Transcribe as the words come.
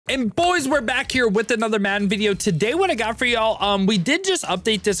And boys, we're back here with another Madden video. Today, what I got for y'all, we did just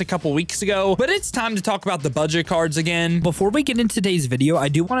update this a couple weeks ago, but it's time to talk about the budget cards again. Before we get into today's video, I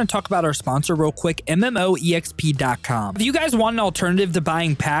do want to talk about our sponsor real quick, MMOEXP.com. If you guys want an alternative to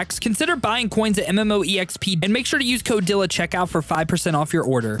buying packs, consider buying coins at MMOEXP and make sure to use code DILL at checkout for 5% off your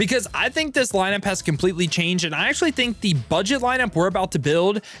order. Because I think this lineup has completely changed, and I actually think the budget lineup we're about to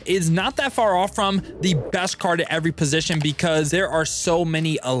build is not that far off from the best card at every position, because there are so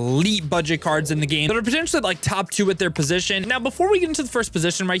many elite budget cards in the game that are potentially like top 2 at their position. Now, before we get into the first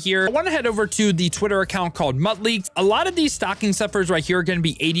position right here, I want to head over to the Twitter account called MuttLeaks. A lot of these stocking stuffers right here are going to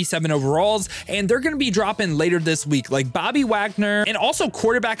be 87 overalls, and they're going to be dropping later this week, like Bobby Wagner, and also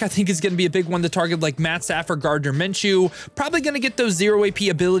quarterback I think is going to be a big one to target, like Matt Stafford, Gardner Minshew. Probably going to get those 0 AP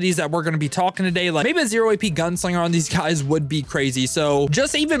abilities that we're going to be talking today. Like maybe a 0 AP gunslinger on these guys would be crazy. So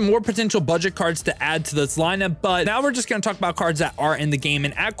just even more potential budget cards to add to this lineup. But now we're just going to talk about cards that are in the game.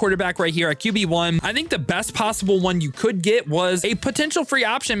 And at quarterback right here at QB1, I think the best possible one you could get was a potential free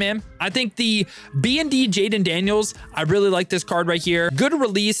option, man. I think the B&D Jaden Daniels, I really like this card right here. Good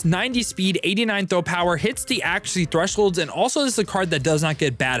release, 90 speed, 89 throw power, hits the accuracy thresholds, and also this is a card that does not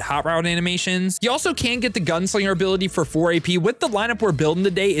get bad hot route animations. You also can get the gunslinger ability for 4 AP. With the lineup we're building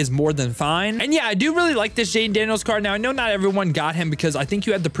today is more than fine. And yeah, I do really like this Jaden Daniels card. Now, I know not everyone got him because I think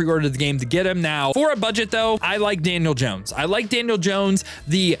you had to pre-order the game to get him. Now, for a budget though, I like Daniel Jones. I like Daniel Jones,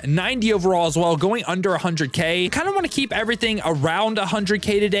 the 90 overall as well, going under 100K. Kind of want to keep everything around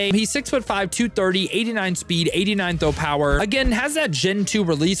 100K today. He's 6'5", 230, 89 speed, 89 throw power. Again, has that Gen 2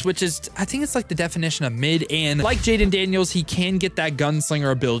 release, which is, I think it's like the definition of mid. And like Jaden Daniels, he can get that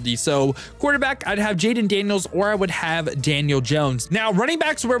gunslinger ability. So quarterback, I'd have Jaden Daniels, or I would have Daniel Jones. Now, running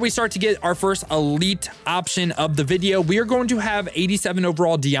backs where we start to get our first elite option of the video. We are going to have 87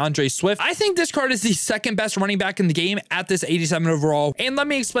 overall DeAndre Swift. I think this card is the second best running back in the game at this 87 overall. And let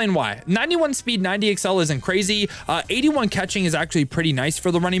me explain why. 91 speed, 90 XL isn't crazy. 81 catching is actually pretty nice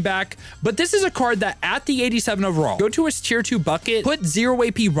for the running back. But this is a card that at the 87 overall, go to his tier 2 bucket, put 0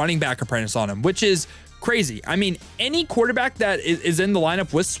 AP running back apprentice on him, which is crazy. I mean, any quarterback that is in the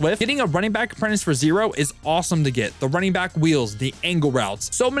lineup with Swift, getting a running back apprentice for 0 is awesome to get. The running back wheels, the angle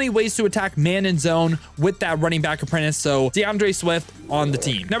routes, so many ways to attack man and zone with that running back apprentice. So DeAndre Swift on the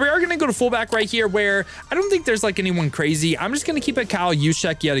team. Now we are going to go to fullback right here, where I don't think there's like anyone crazy. I'm just going to keep it Kyle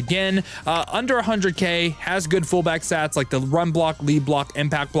Juszczyk yet again. Under 100K, has good fullback stats like the run block, lead block,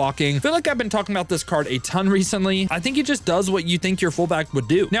 impact blocking. I feel like I've been talking about this card a ton recently. I think it just does what you think your fullback would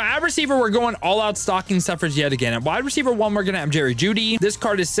do. Now at receiver, we're going all out stocking stuffers yet again. At wide receiver 1, we're going to have Jerry Jeudy. This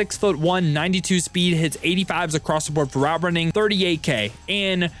card is 6'1", 92 speed, hits 85s across the board for route running, 38K.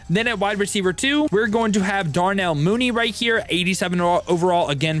 And then at wide receiver 2, we're going to have Darnell Mooney right here, 87 overall,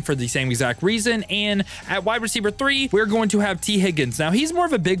 again for the same exact reason. And at wide receiver 3, we're going to have T. Higgins. Now he's more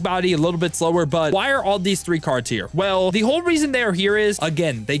of a big body, a little bit slower, but why are all these 3 cards here? Well, the whole reason they are here is,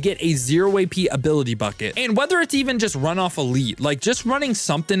 again, they get a 0 AP ability bucket. And whether it's even just run off elite, like just running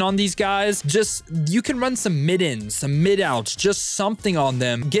something on these guys, just you can run some mid-ins, some mid-outs, just something on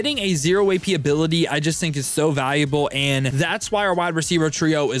them. Getting a 0 AP ability, I just think is so valuable, and that's why our wide receiver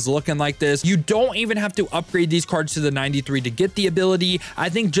trio is looking like this. You don't even have to upgrade these cards to the 93 to get the ability. I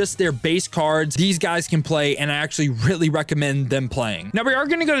think just their base cards, these guys can play, and I actually really recommend them playing. Now we are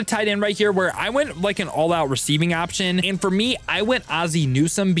going to go to tight end right here, where I went like an all-out receiving option, and for me, I went Ozzie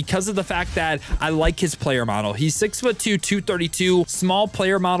Newsome because of the fact that I like his player model. He's 6'2", 232, small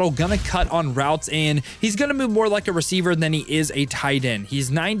player model, gonna cut on routes, and he's gonna move more like a receiver than he is a tight end.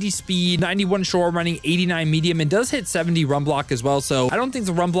 He's 90 speed, 91 short running, 89 medium, and does hit 70 run block as well. So I don't think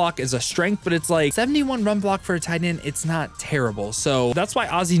the run block is a strength, but it's like 71 run block for a tight end. It's not terrible. So that's why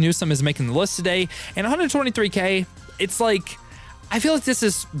Ozzie Newsome is making the list today. And 123K, it's like, I feel like this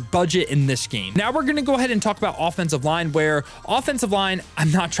is budget in this game. Now we're going to go ahead and talk about offensive line, where offensive line,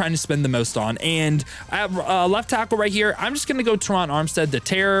 I'm not trying to spend the most on. And at left tackle right here, I'm just going to go Teron Armstead, the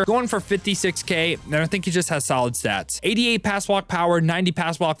terror, going for 56K. And I think he just has solid stats. 88 pass block power, 90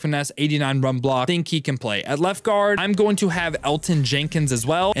 pass block finesse, 89 run block. Think he can play. At left guard, I'm going to have Elton Jenkins as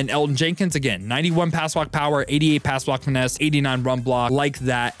well. And Elton Jenkins, again, 91 pass block power, 88 pass block finesse, 89 run block, like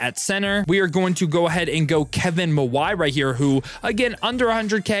that. At center, we are going to go ahead and go Kevin Mawai right here, who, again, under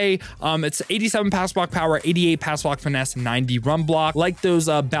 100K. It's 87 pass block power, 88 pass block finesse, 90 run block. Like those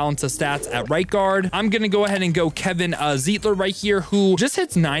balance of stats at right guard. I'm going to go ahead and go Kevin Zeitler right here, who just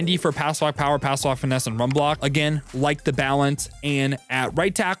hits 90 for pass block power, pass block finesse, and run block. Again, like the balance. And at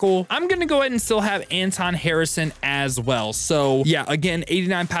right tackle, I'm going to go ahead and still have Anton Harrison as well. So yeah, again,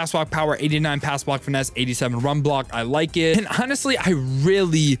 89 pass block power, 89 pass block finesse, 87 run block. I like it. And honestly, I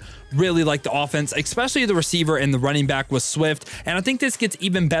really really like the offense, especially the receiver and the running back with Swift. And I think this gets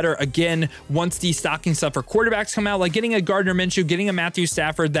even better again once the stocking stuff for quarterbacks come out, like getting a Gardner Minshew, getting a Matthew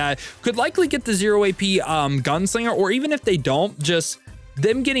Stafford that could likely get the 0 AP gunslinger, or even if they don't, just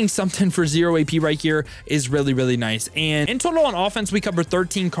them getting something for 0 AP right here is really, really nice. And in total on offense, we covered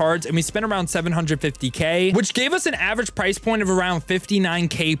 13 cards and we spent around 750K, which gave us an average price point of around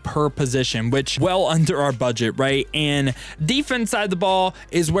 59K per position, which well under our budget, right? And defense side of the ball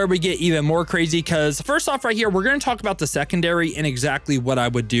is where we get even more crazy, because first off right here, we're going to talk about the secondary and exactly what I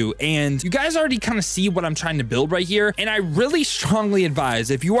would do. And you guys already kind of see what I'm trying to build right here. And I really strongly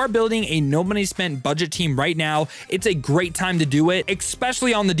advise, if you are building a no money spent budget team right now, it's a great time to do it, especially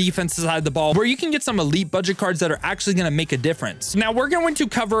on the defensive side of the ball, where you can get some elite budget cards that are actually going to make a difference. Now, we're going to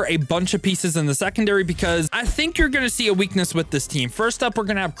cover a bunch of pieces in the secondary because I think you're going to see a weakness with this team. First up, we're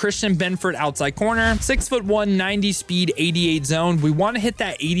going to have Christian Benford outside corner, 6'1", 90 speed, 88 zone. We want to hit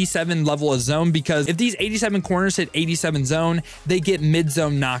that 87 level of zone, because if these 87 corners hit 87 zone, they get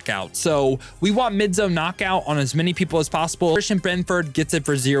mid-zone knockout. So we want mid-zone knockout on as many people as possible. Christian Benford gets it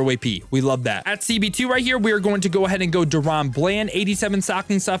for 0 AP. We love that. At CB2 right here, we are going to go ahead and go Deron Bland, 87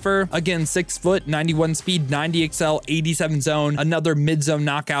 stocking stuffer, again 6 foot, 91 speed, 90 XL, 87 zone, another mid-zone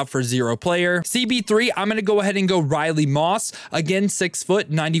knockout for 0 player. CB3, I'm going to go ahead and go Riley Moss, again 6 foot,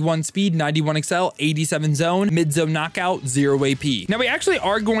 91 speed, 91 XL, 87 zone, mid-zone knockout, 0 AP. Now we actually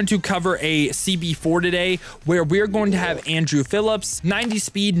are going to cover a CB4 today, where we're going to have Andrew Phillips, 90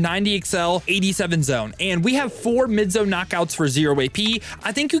 speed, 90 XL, 87 zone, and we have 4 mid-zone knockouts for 0 AP.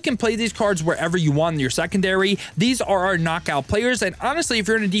 I think you can play these cards wherever you want in your secondary. These are our knockout players, and honestly, if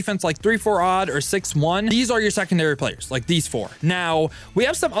you're in a defense like 3-4 odd or 6-1, these are your secondary players, like these 4. Now, we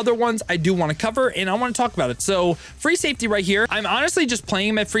have some other ones I do want to cover, and I want to talk about it. So, free safety right here. I'm honestly just playing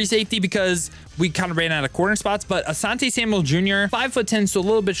him at free safety because we kind of ran out of corner spots, but Asante Samuel Jr., 5'10", so a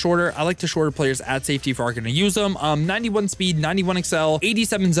little bit shorter. I like the shorter players at safety if we're going to use them. 91 speed, 91 XL,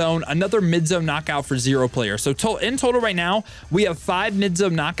 87 zone, another mid-zone knockout for 0 player. So in total right now, we have 5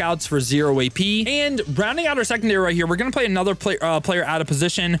 mid-zone knockouts for 0 AP. And rounding out our secondary right here, we're going to play another player out of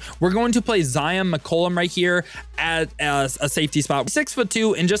position. We're going to play Zion McCollum right here at a safety spot.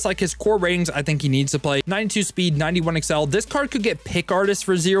 6'2", and just like his core ratings, I think he needs to play. 92 speed, 91 XL. This card could get pick artist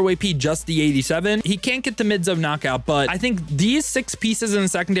for 0 AP, just the 87. He can't get the mid-zone knockout, but I think these 6 pieces in the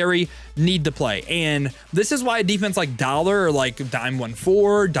secondary need to play. And this is why a defense like Dollar or like Dime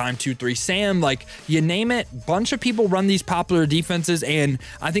 1-4, Dime 2-3 Sam, like you name it, bunch of people run these popular defenses, and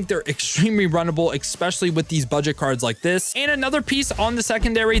I think they're extremely runnable, especially with these budget cards like this. And another piece on the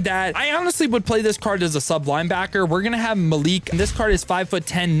secondary that I honestly would play this card as a sub linebacker, we're gonna have Malik, and this card is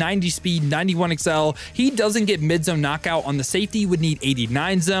 5'10", 90 speed, 91 XL. He doesn't get mid-zone knockout on the safety. He would need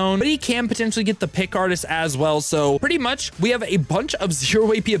 89 zone, but he can potentially get the pick artist as well. So pretty much we have a bunch of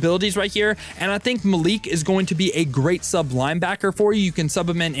 0 AP abilities right here, and I think Malik is going to be a great sub linebacker for you. You can sub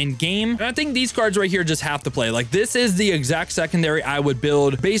him in game, and I think these cards right here just have to play. Like, this is the exact secondary I would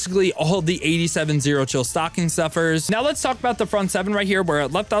build, basically all the 87 0 chill stocking stuffers. Now let's talk about the front 7 right here, where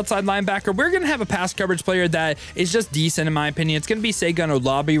at left outside linebacker, we're gonna have a pass coverage player that is just decent in my opinion. It's gonna be Sagan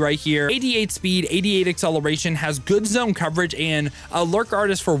Olabi right here, 88 speed, 88 acceleration, has good zone coverage, and a lurk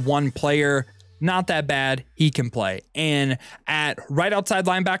artist for 1 player. Not that bad. He can play. And at right outside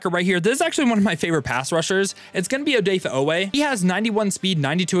linebacker right here, this is actually one of my favorite pass rushers. It's going to be Odafe Owe. He has 91 speed,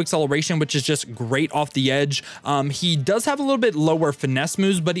 92 acceleration, which is just great off the edge. He does have a little bit lower finesse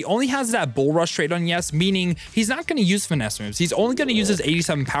moves, but he only has that bull rush trait on yes, meaning he's not going to use finesse moves. He's only going to use his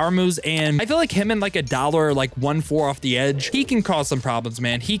 87 power moves, and I feel like him and like a Dollar, like 1-4 off the edge, he can cause some problems,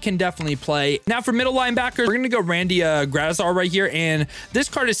 man. He can definitely play. Now for middle linebackers, we're going to go Randy Gradisar right here, and this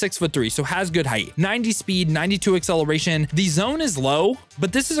card is 6'3", so has good height, 90 speed, 92 acceleration. The zone is low,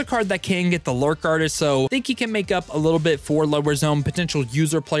 but this is a card that can get the lurk artist, so I think he can make up a little bit for lower zone, potential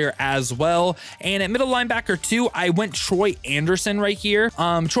user player as well. And at middle linebacker 2, I went Troy Anderson right here.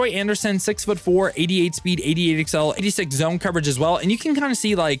 Troy Anderson, 6'4", 88 speed, 88 XL, 86 zone coverage as well. And you can kind of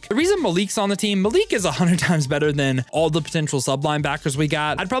see, like, the reason Malik's on the team, Malik is 100 times better than all the potential sub linebackers we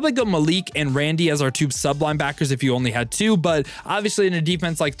got. I'd probably go Malik and Randy as our 2 sub linebackers if you only had 2, but obviously in a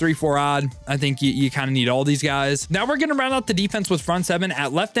defense like 3-4 odd, I think you kind of need all these guys. Now we're going to round out the defense with front 7.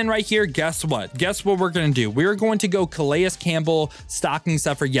 At left end right here, guess what? Guess what we're going to do? We're going to go Calais Campbell, stocking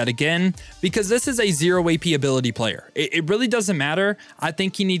stuffer yet again, because this is a 0 AP ability player. It really doesn't matter. I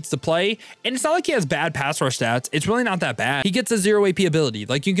think he needs to play, and it's not like he has bad pass rush stats. It's really not that bad. He gets a 0 AP ability.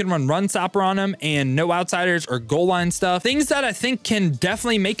 Like, you can run stopper on him and no outsiders or goal line stuff, things that I think can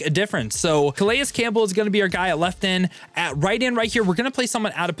definitely make a difference. So Calais Campbell is going to be our guy at left end. At right end right here, we're going to play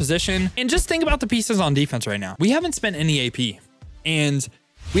someone out of position, and just think about the pieces on defense right now. We haven't spent any AP, and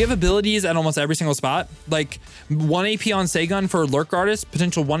We have abilities at almost every single spot, like 1 AP on Saygun for Lurk Artist,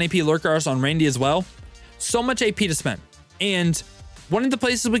 potential 1 AP Lurk Artist on Randy as well. So much AP to spend. And one of the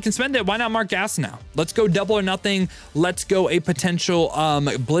places we can spend it, why not Mark Gastineau? Let's go double or nothing. Let's go a potential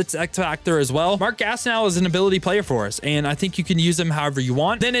Blitz X Factor as well. Mark Gastineau is an ability player for us, and I think you can use him however you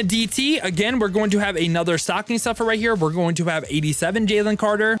want. Then at DT, again, we're going to have another stocking stuffer right here. We're going to have 87 Jalen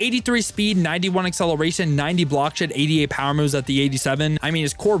Carter, 83 speed, 91 acceleration, 90 block shed, 88 power moves at the 87. I mean,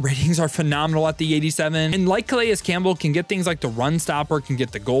 his core ratings are phenomenal at the 87. And like Calais Campbell, can get things like the run stopper, can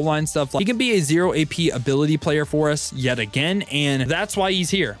get the goal line stuff. Like, he can be a 0 AP ability player for us yet again, and that's why he's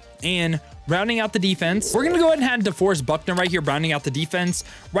here. And rounding out the defense, we're gonna go ahead and have DeForest Buckner right here, rounding out the defense,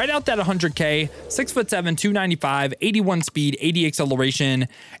 right out that 100K, 6'7", 295, 81 speed, 80 acceleration,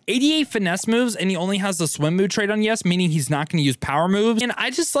 88 finesse moves, and he only has the swim move trait on yes, meaning he's not gonna use power moves. And I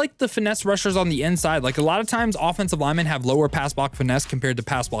just like the finesse rushers on the inside. Like, a lot of times offensive linemen have lower pass block finesse compared to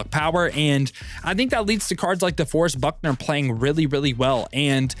pass block power, and I think that leads to cards like DeForest Buckner playing really, really well.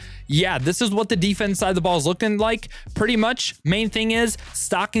 And yeah, this is what the defense side of the ball is looking like. Pretty much, main thing is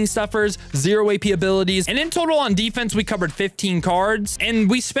stocking stuffers, 0 AP abilities, and in total on defense, we covered 15 cards, and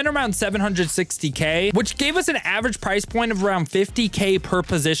we spent around 760K, which gave us an average price point of around 50K per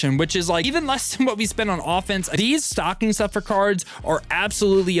position, which is like even less than what we spent on offense. These stocking stuffer cards are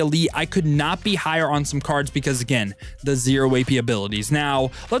absolutely elite. I could not be higher on some cards because, again, the 0 AP abilities.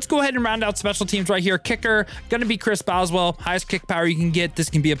 Now, let's go ahead and round out special teams right here. Kicker, gonna be Chris Boswell, highest kick power you can get. This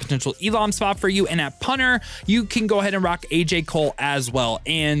can be a potential Elam spot for you, and at punter, you can go ahead and rock AJ Cole as well.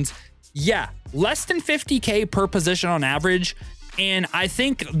 And yeah, less than 50K per position on average. And I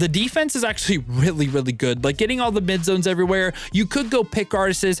think the defense is actually really, really good. Like, getting all the mid zones everywhere. You could go pick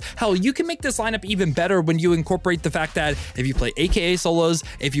artists. Hell, you can make this lineup even better when you incorporate the fact that if you play AKA solos,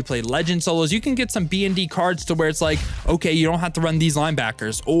 if you play legend solos, you can get some B&D cards to where it's like, okay, you don't have to run these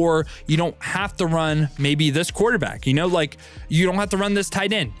linebackers, or you don't have to run maybe this quarterback, you know, like you don't have to run this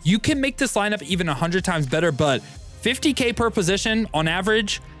tight end. You can make this lineup even 100 times better, but 50K per position on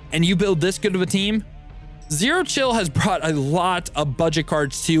average, and you build this good of a team. Zero Chill has brought a lot of budget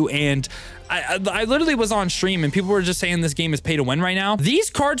cards too, and I literally was on stream and people were just saying this game is pay to win right now. These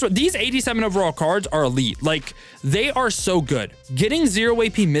cards, these 87 overall cards are elite. Like, they are so good. Getting 0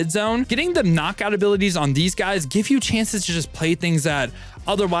 AP mid zone, getting the knockout abilities on these guys give you chances to just play things that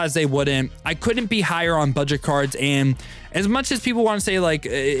otherwise they wouldn't. I couldn't be higher on budget cards, and as much as people want to say like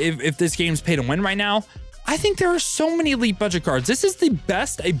if this game's pay to win right now, I think there are so many elite budget cards. This is the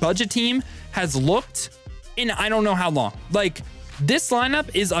best a budget team has looked in I don't know how long. Like, this lineup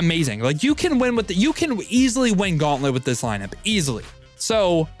is amazing. Like, you can win with you can easily win Gauntlet with this lineup, easily.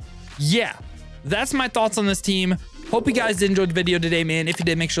 So yeah, that's my thoughts on this team. Hope you guys enjoyed the video today, man. If you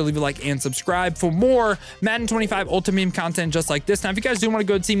did, make sure to leave a like and subscribe for more Madden 25 Ultimate Team content just like this. Now, if you guys do want to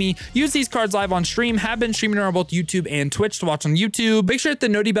go and see me use these cards live on stream, have been streaming on both YouTube and Twitch to watch on YouTube. Make sure to hit the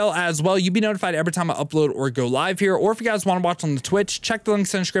noti bell as well. You'll be notified every time I upload or go live here. Or if you guys want to watch on the Twitch, check the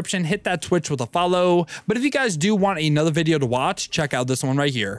links in the description, hit that Twitch with a follow. But if you guys do want another video to watch, check out this one right here.